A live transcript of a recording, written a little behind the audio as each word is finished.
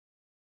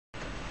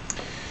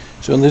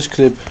So in this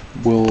clip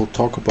we'll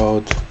talk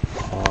about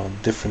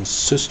different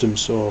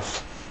systems of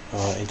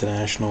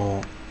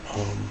international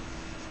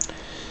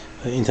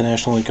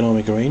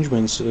economic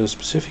arrangements.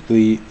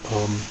 Specifically,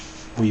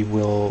 we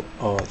will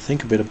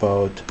think a bit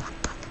about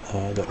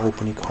the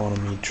open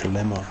economy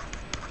trilemma.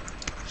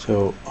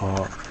 So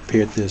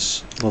prepared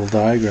this little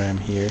diagram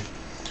here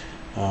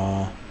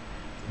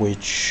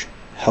which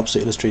helps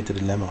to illustrate the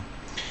dilemma.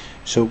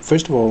 So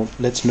first of all,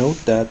 let's note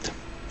that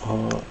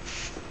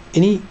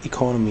any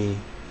economy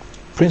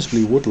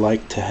principally would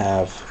like to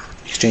have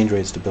exchange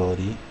rate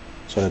stability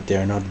so that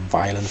there are not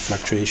violent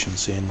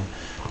fluctuations in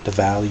the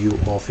value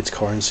of its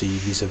currency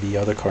vis-a-vis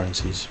other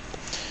currencies.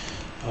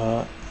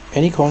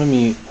 Any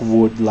economy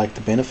would like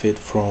to benefit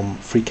from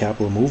free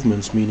capital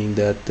movements, meaning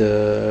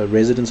that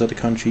residents of the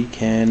country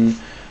can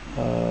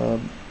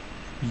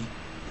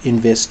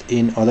invest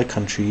in other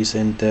countries,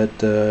 and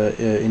that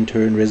in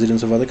turn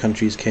residents of other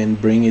countries can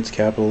bring its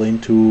capital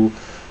into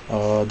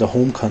the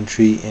home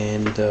country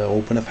and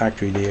open a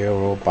factory there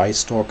or buy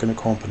stock in a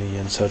company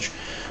and such.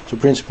 So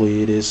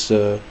principally it is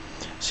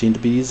seen to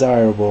be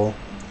desirable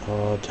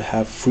to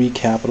have free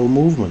capital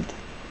movement.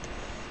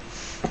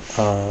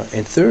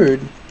 And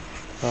third,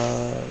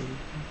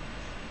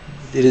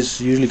 it is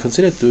usually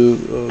considered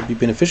to be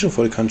beneficial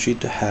for the country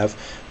to have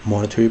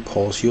monetary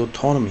policy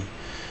autonomy,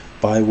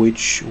 by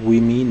which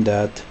we mean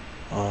that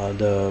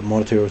the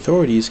monetary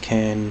authorities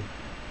can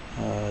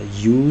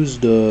use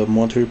the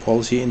monetary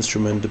policy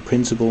instrument, the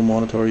principal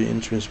monetary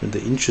instrument,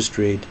 the interest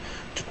rate,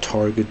 to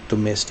target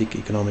domestic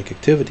economic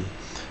activity,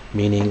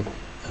 meaning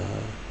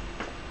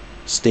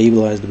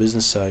stabilize the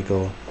business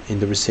cycle in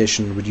the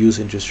recession, reduce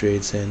interest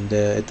rates, and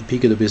at the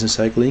peak of the business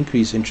cycle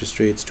increase interest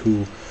rates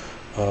to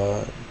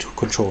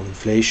control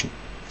inflation.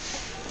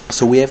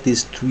 So we have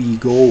these three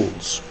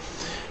goals.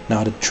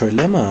 Now the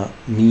trilemma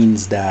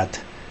means that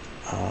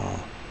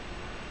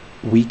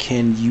we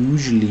can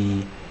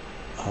usually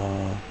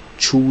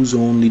choose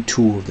only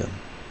two of them.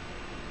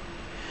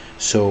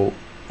 So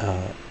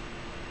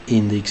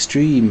in the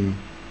extreme,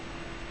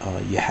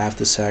 you have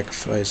to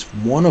sacrifice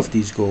one of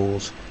these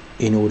goals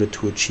in order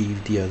to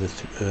achieve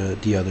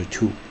the other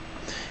two.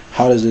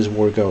 How does this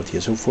work out here?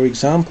 So for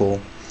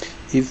example,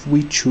 if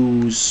we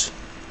choose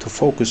to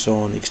focus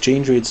on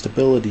exchange rate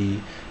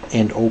stability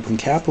and open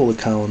capital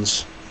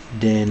accounts,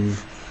 then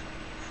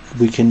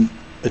we can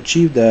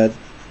achieve that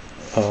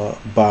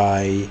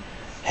by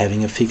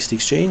having a fixed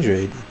exchange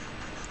rate,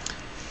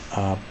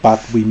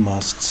 but we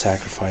must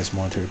sacrifice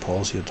monetary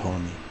policy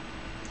autonomy.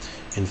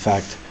 In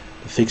fact,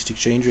 the fixed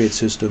exchange rate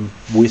system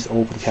with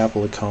open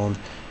capital account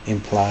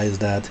implies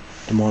that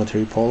the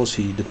monetary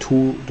policy,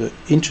 the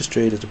interest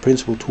rate as the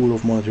principal tool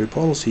of monetary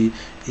policy,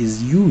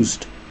 is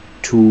used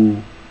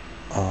to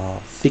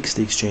fix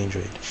the exchange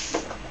rate.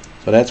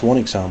 So that's one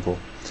example.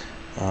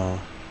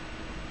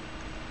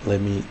 Let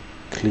me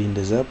clean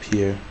this up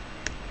here.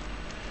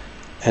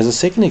 As a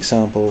second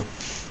example,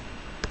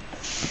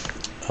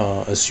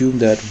 assume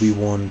that we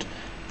want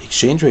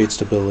exchange rate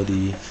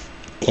stability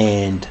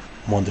and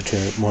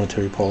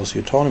monetary policy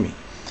autonomy.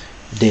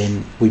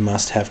 Then we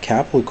must have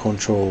capital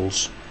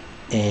controls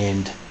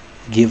and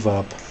give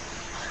up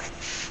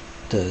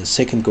the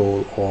second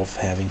goal of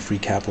having free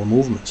capital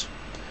movements,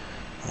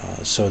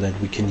 so that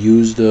we can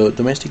use the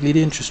domestic lead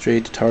interest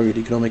rate to target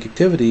economic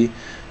activity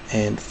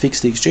and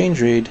fix the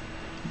exchange rate,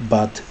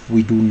 but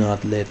we do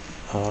not let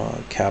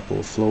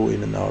capital flow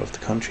in and out of the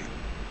country.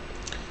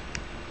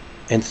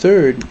 And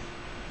third,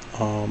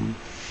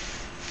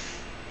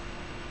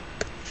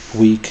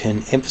 we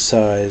can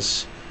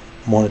emphasize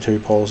monetary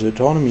policy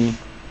autonomy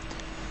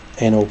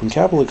and open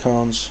capital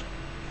accounts,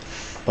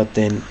 but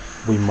then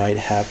we might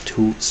have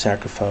to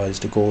sacrifice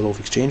the goal of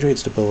exchange rate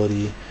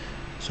stability,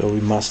 so we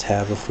must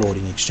have a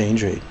floating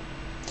exchange rate.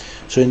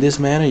 So in this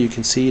manner you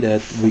can see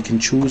that we can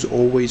choose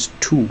always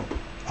two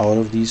out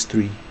of these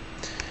three.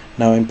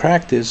 Now in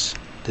practice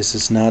this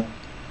is not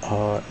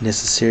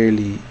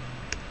necessarily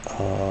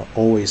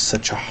always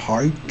such a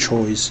hard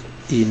choice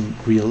in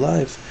real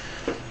life,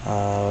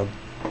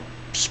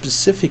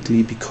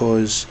 specifically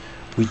because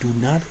we do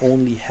not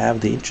only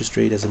have the interest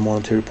rate as a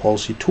monetary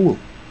policy tool.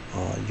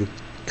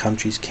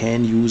 Countries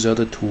can use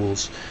other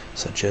tools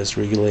such as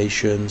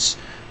regulations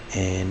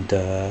and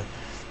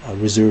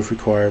reserve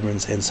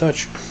requirements and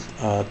such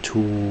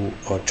to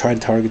try to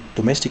target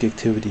domestic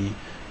activity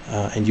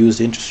and use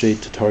the interest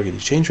rate to target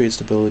exchange rate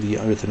stability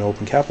with an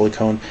open capital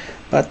account.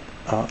 But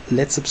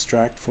let's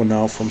abstract for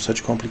now from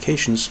such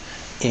complications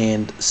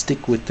and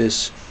stick with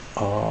this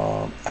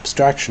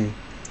abstraction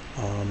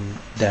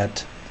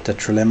that the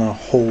trilemma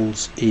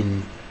holds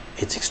in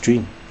its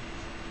extreme.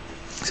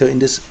 So in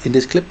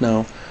this clip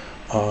now,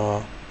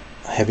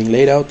 having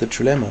laid out the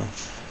trilemma,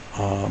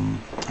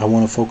 I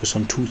want to focus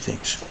on two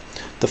things.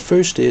 The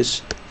first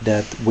is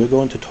that we're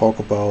going to talk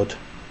about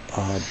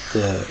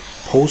the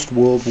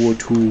post-World War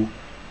II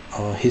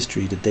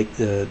history,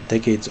 the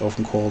decades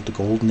often called the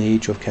golden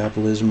age of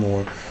capitalism,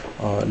 or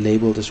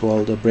labeled as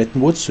well the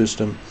Bretton Woods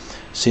system.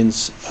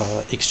 Since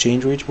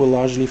exchange rates were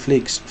largely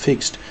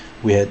fixed,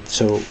 we had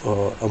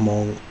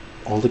among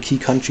all the key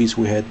countries,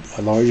 we had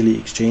largely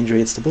exchange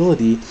rate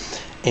stability,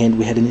 and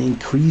we had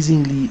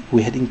increasingly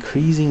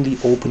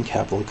open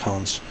capital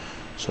accounts,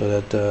 so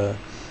that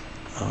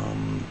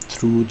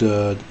through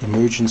the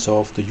emergence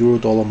of the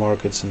euro-dollar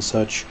markets and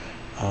such,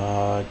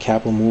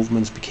 capital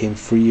movements became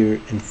freer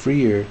and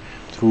freer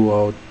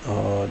throughout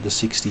the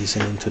 60s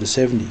and into the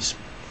 70s.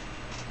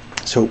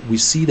 So we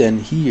see then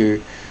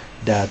here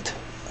that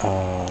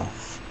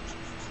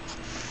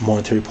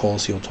monetary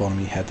policy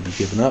autonomy had to be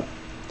given up.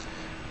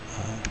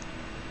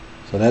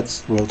 So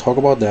we'll talk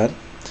about that,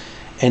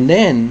 and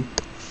then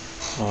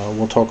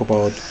we'll talk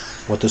about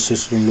what the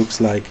system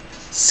looks like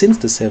since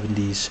the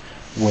 70s,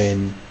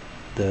 when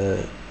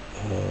the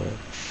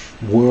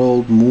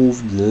world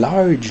moved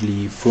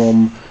largely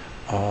from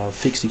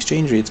fixed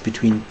exchange rates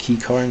between key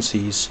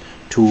currencies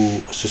to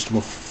a system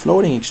of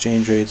floating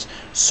exchange rates,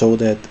 so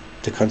that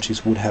the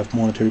countries would have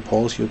monetary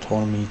policy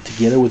autonomy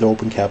together with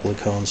open capital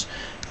accounts,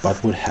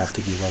 but would have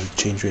to give up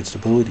exchange rate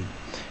stability.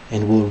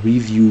 And we'll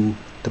review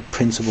the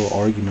principal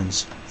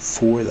arguments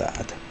for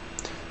that.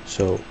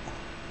 So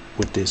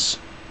with this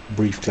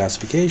brief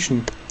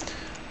classification,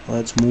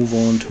 let's move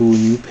on to a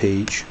new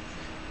page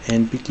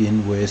and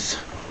begin with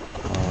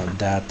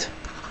that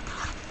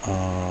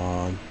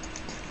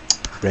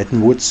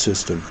Bretton Woods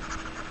system.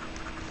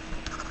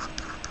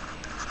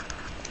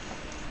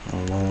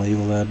 I'll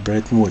label that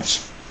Bretton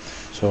Woods.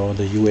 So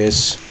the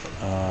US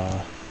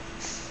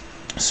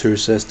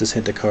serves as the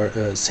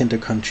center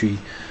country.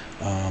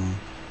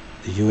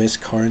 The US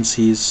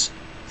currency is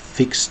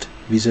fixed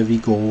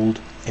vis-a-vis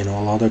gold, and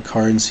all other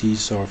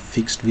currencies are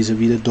fixed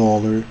vis-a-vis the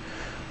dollar,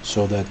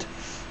 so that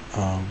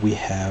we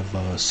have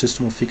a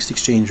system of fixed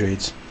exchange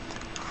rates.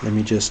 Let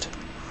me just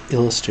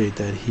illustrate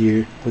that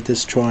here with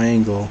this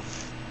triangle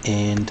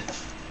and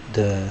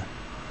the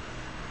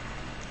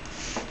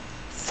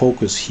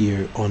focus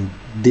here on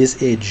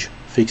this edge,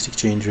 fixed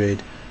exchange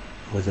rate,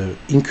 with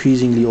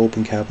increasingly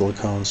open capital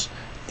accounts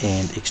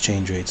and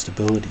exchange rate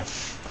stability.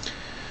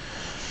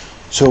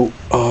 So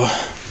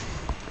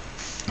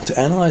to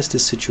analyze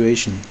this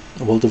situation,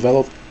 we'll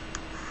develop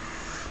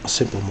a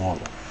simple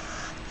model.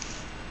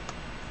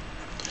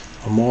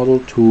 A model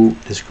to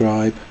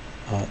describe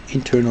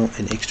internal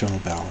and external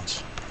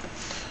balance.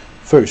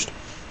 First,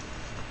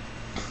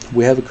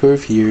 we have a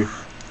curve here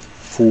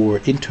for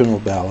internal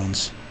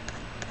balance,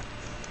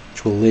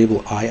 which we'll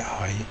label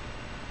II.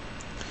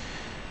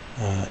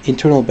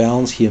 Internal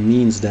balance here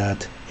means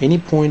that any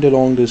point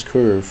along this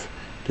curve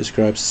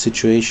describes a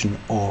situation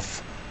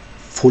of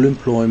full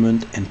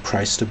employment and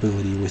price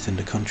stability within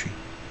the country.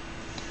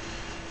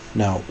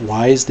 Now,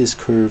 why is this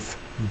curve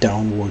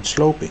downward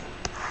sloping?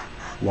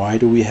 Why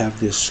do we have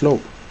this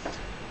slope?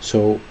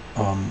 So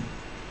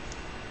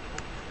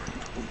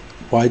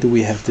why do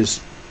we have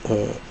this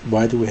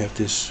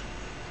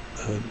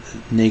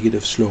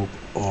negative slope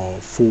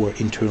for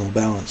internal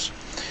balance?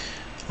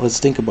 Let's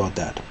think about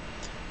that.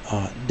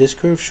 This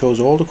curve shows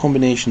all the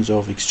combinations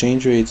of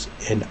exchange rates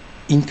and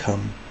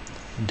income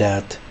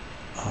that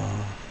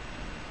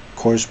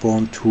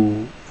correspond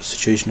to a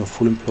situation of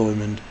full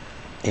employment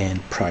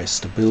and price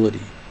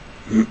stability.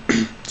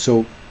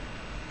 So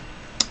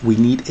we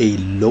need a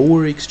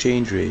lower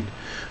exchange rate,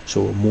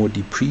 so a more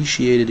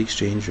depreciated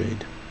exchange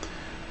rate,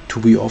 to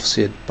be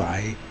offset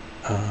by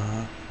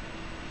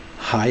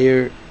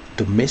higher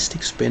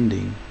domestic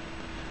spending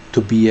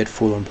to be at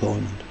full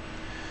employment,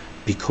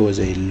 because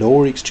a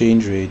lower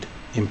exchange rate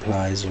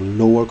implies a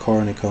lower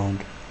current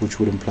account, which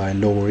would imply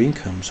lower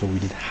income, so we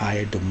need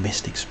higher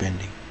domestic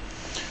spending.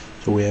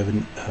 So we have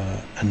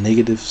a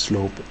negative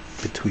slope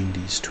between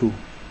these two.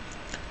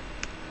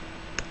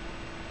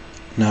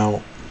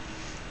 Now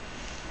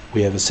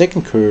we have a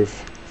second curve,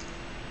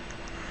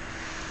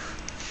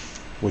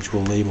 which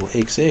we'll label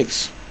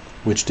XX,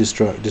 which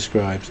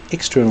describes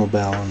external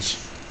balance,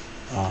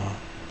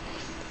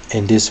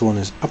 and this one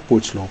is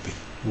upward sloping.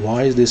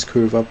 Why is this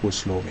curve upward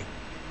sloping?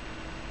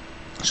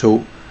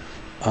 So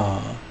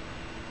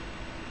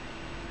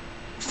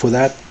for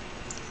that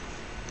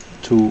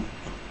to,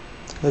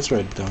 let's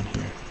write it down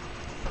here.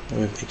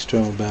 We have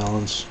external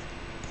balance.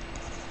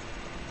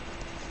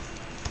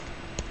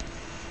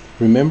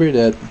 Remember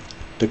that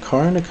the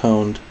current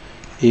account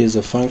is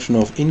a function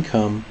of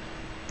income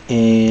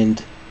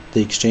and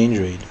the exchange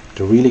rate,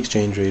 the real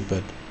exchange rate,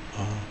 but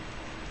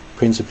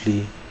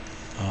principally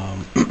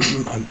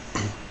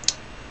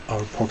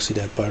I'll proxy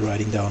that by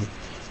writing down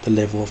the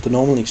level of the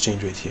nominal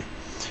exchange rate here.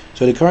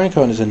 So the current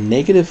account is a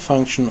negative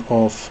function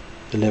of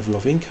the level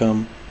of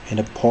income and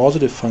a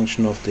positive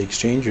function of the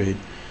exchange rate.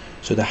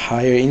 So the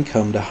higher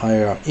income, the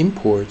higher our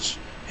imports,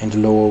 and the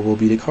lower will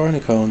be the current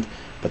account.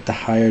 But the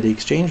higher the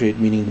exchange rate,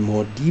 meaning the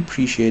more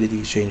depreciated the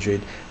exchange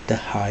rate, the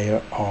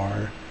higher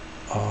our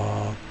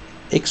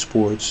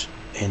exports,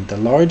 and the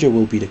larger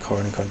will be the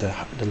current account.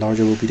 The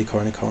larger will be the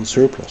current account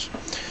surplus.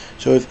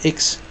 So if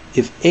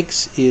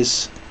X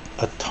is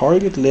a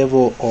target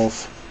level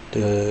of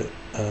the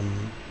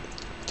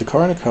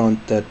current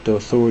account that the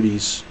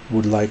authorities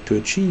would like to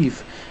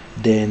achieve,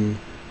 then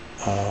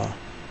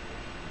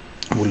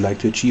would like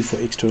to achieve for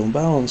external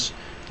balance,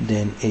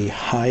 then a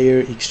higher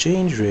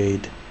exchange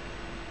rate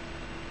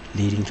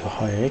leading to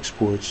higher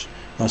exports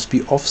must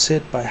be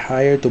offset by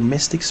higher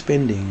domestic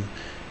spending,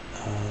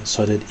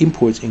 so that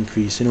imports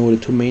increase in order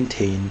to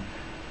maintain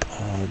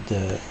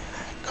the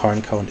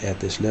current account at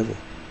this level.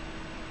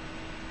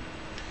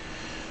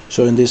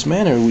 So in this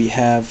manner we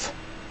have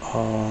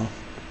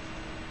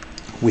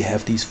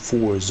these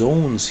four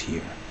zones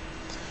here,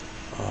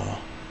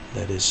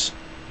 that is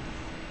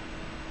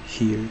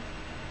here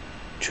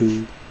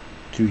 2,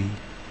 3,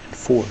 and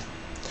 4.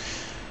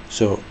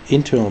 So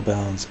internal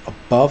balance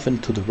above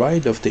and to the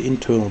right of the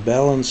internal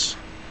balance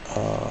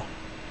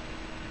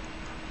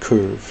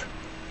curve,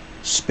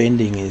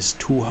 spending is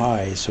too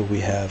high, so we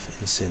have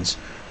in a sense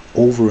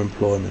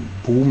overemployment,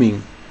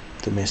 booming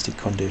domestic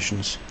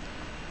conditions.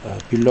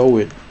 Below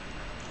it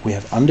we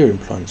have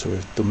underemployment, so we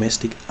have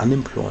domestic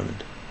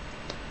unemployment.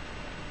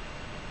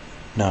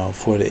 Now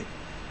for the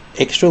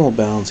external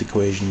balance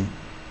equation,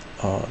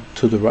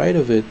 to the right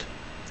of it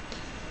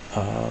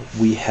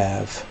we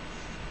have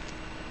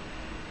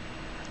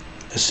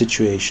a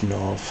situation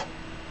of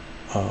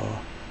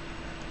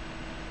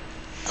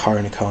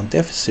current account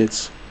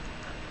deficits.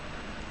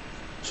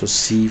 So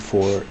C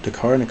for the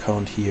current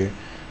account here,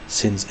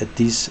 since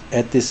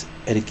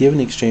at a given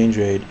exchange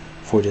rate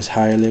for this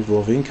higher level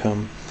of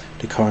income,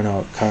 the current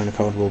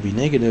account will be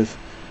negative,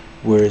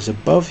 whereas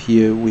above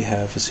here we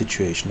have a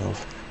situation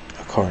of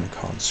a current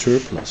account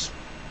surplus.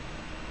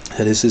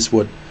 So this is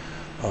what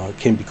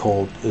can be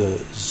called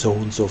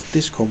zones of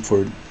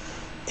discomfort,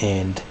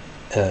 and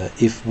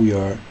if we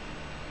are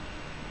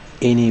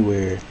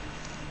anywhere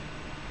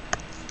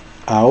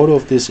out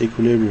of this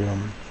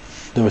equilibrium,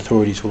 the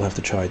authorities will have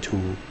to try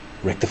to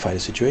rectify the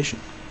situation.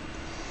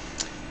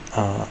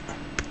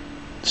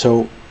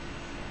 So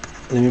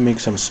let me make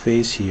some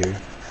space here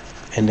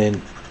and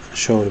then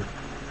show the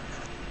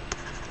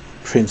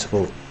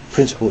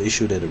principal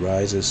issue that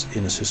arises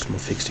in a system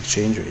of fixed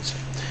exchange rates.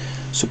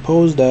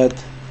 Suppose that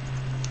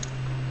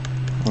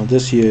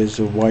this here is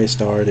a y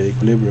star, the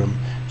equilibrium.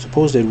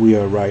 Suppose that we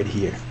are right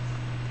here.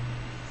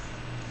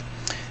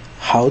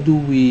 How do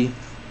we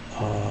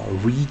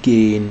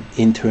regain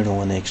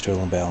internal and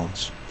external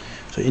balance?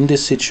 So in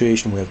this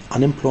situation we have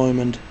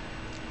unemployment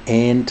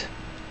and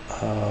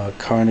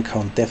current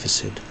account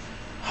deficit.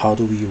 How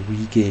do we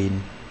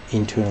regain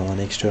internal and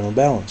external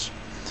balance?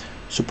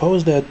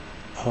 Suppose that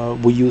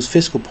we use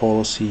fiscal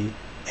policy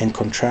and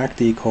contract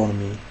the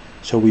economy,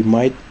 so we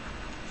might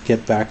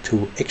get back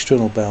to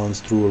external balance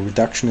through a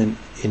reduction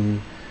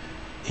in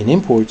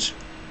imports,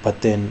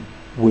 but then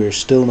we're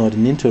still not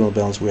in internal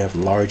balance, we have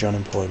large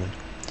unemployment.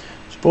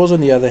 Suppose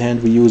on the other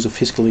hand we use a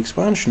fiscal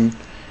expansion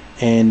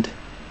and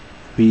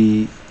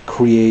we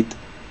create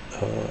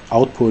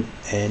output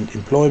and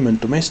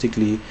employment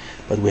domestically,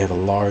 but we have a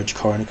large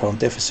current account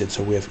deficit,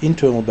 so we have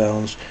internal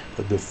balance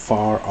but we're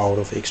far out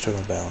of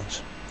external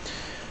balance.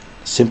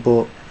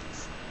 Simple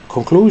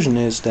conclusion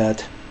is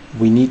that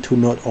we need to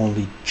not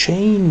only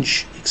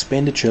change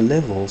expenditure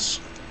levels,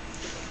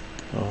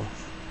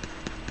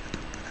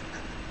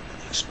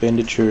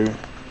 expenditure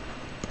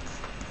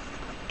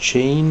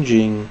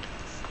changing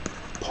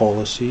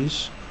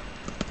policies,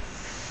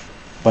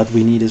 but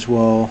we need as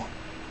well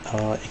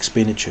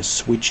expenditure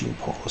switching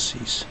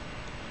policies.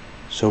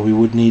 So we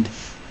would need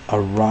a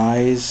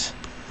rise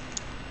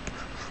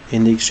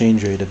in the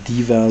exchange rate, a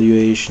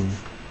devaluation,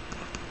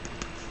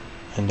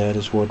 and that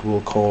is what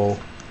we'll call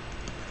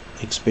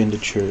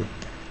expenditure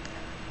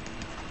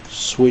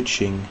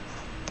switching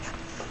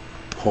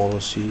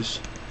policies,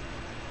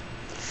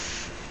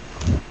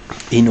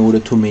 in order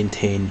to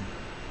maintain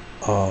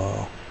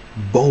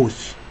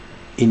both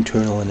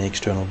internal and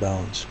external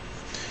balance.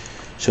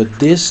 So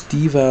this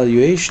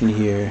devaluation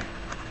here,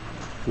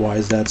 why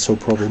is that so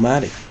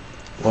problematic?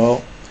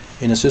 Well,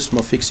 in a system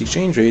of fixed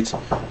exchange rates,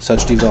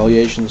 such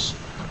devaluations,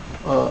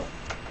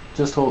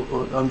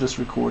 I'm just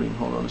recording,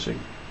 hold on a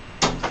second.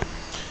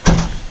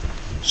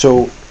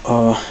 So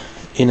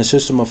in a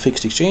system of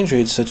fixed exchange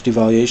rates, such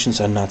devaluations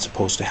are not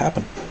supposed to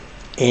happen,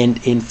 and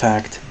in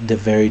fact the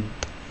very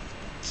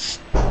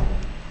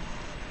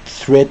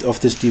threat of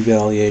this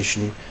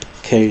devaluation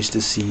carries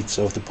the seeds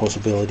of the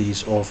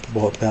possibilities of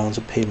balance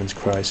of payments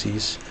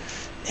crises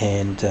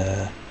and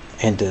the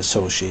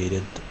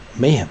associated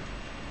mayhem.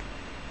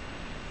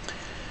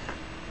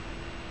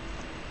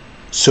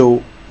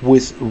 So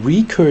with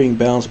recurring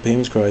balance of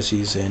payments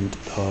crises and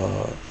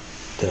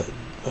the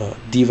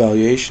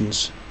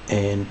devaluations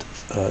and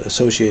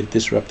associated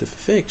disruptive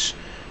effects,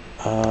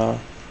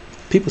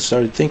 people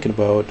started thinking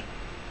about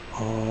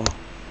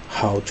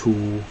how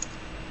to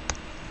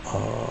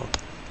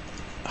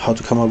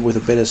come up with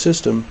a better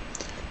system,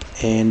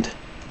 and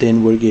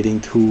then we're getting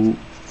to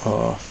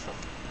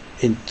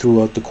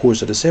throughout the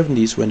course of the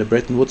 70s, when the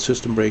Bretton Woods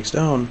system breaks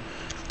down,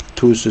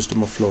 to a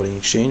system of floating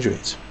exchange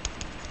rates.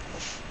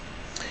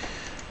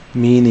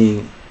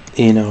 Meaning,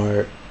 in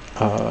our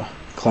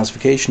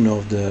classification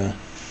of the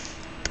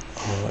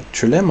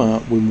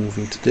trilemma, we're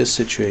moving to this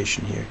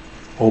situation here: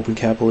 open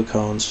capital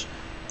accounts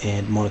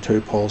and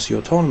monetary policy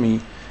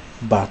autonomy,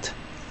 but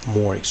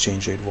more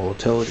exchange rate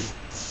volatility.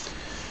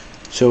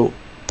 So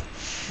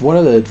what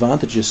are the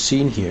advantages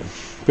seen here?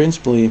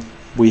 Principally,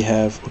 we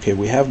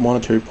have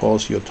monetary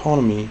policy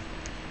autonomy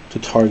to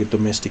target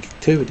domestic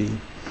activity.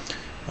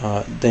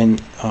 Then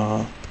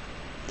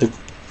the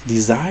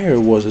desire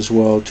was as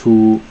well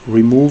to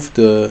remove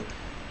the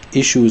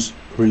issues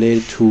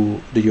related to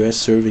the US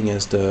serving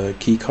as the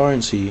key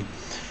currency.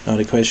 Now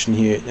the question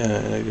here,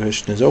 the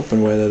question is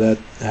open whether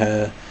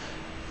that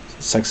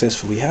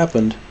successfully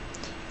happened.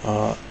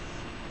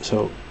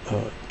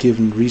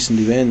 Given recent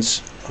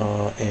events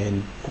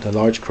and the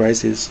large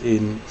crisis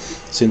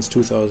since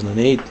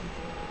 2008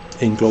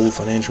 in global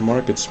financial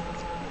markets,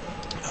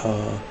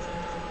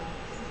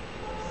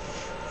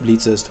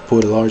 leads us to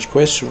put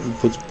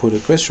a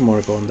question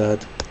mark on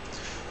that.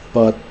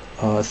 But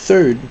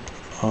third,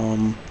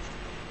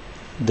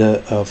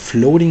 the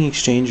floating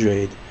exchange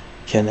rate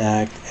can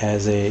act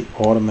as a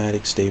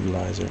automatic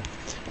stabilizer,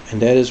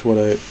 and that is what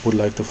I would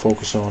like to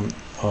focus on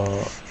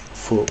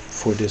for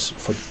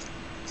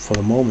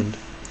the moment.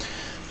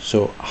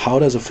 So how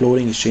does a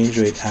floating exchange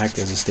rate act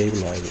as a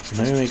stabilizer?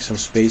 Let me make some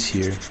space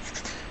here,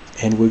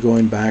 and we're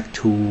going back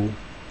to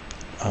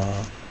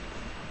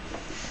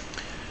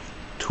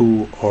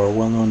our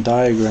well-known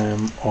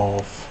diagram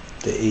of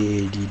the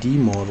AADD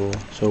model.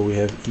 So we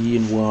have E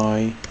and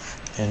Y,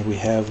 and we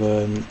have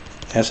an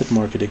asset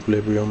market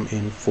equilibrium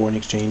in foreign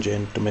exchange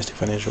and domestic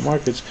financial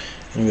markets,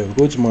 and we have a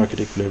goods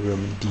market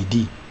equilibrium in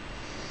DD.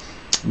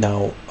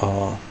 Now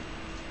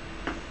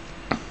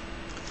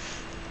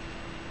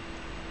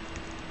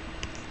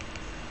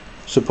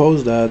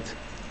suppose that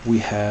we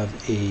have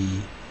a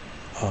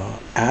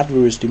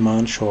adverse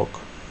demand shock,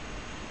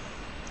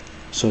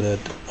 so that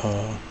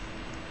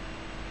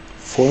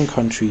foreign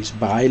countries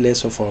buy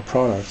less of our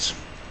products,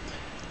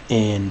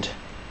 and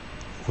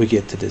we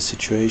get to this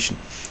situation.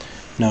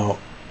 Now,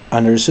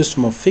 under a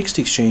system of fixed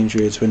exchange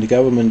rates, when the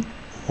government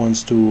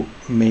wants to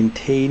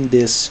maintain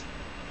this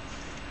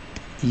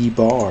E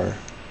bar,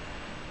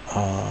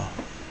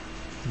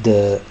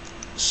 the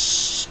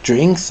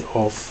strength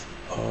of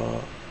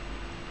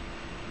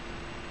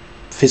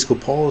fiscal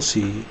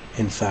policy,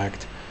 in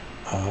fact,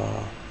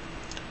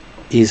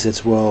 is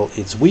as well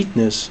its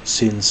weakness,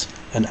 since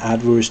an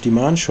adverse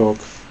demand shock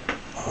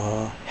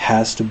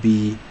has to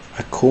be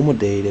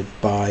accommodated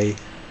by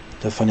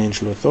the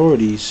financial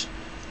authorities,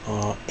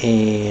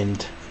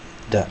 and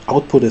the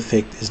output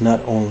effect is not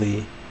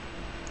only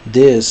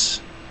this,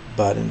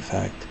 but in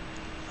fact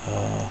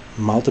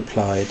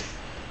multiplied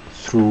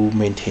through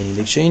maintaining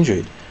the exchange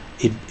rate.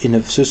 In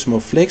a system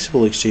of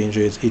flexible exchange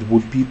rates, it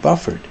would be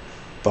buffered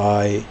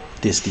by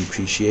this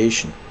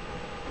depreciation.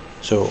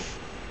 So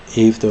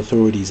if the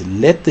authorities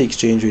let the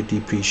exchange rate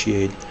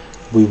depreciate,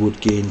 we would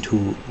get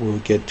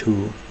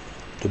to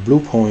the blue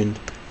point,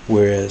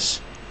 whereas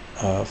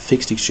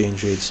fixed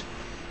exchange rates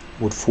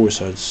would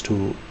force us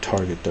to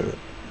target the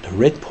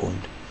red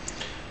point.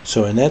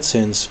 So in that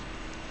sense,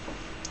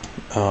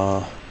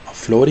 a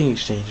floating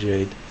exchange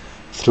rate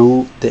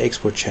through the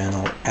export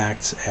channel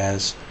acts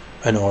as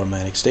an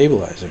automatic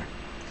stabilizer.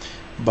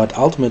 But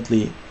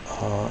ultimately,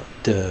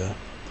 the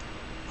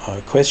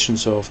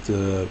questions of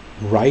the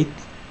right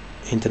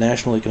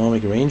international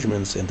economic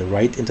arrangements and the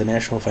right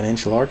international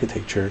financial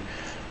architecture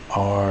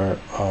are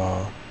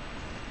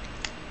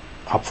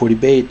up for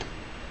debate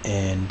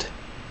and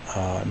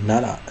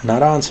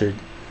not answered,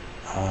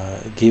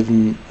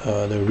 given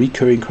the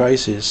recurring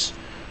crisis.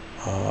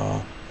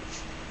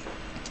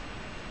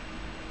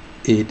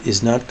 It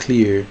is not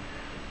clear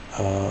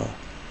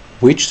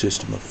which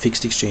system, a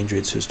fixed exchange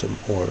rate system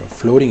or a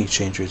floating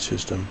exchange rate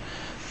system,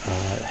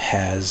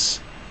 has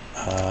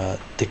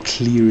the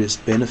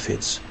clearest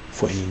benefits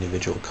for any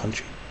individual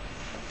country.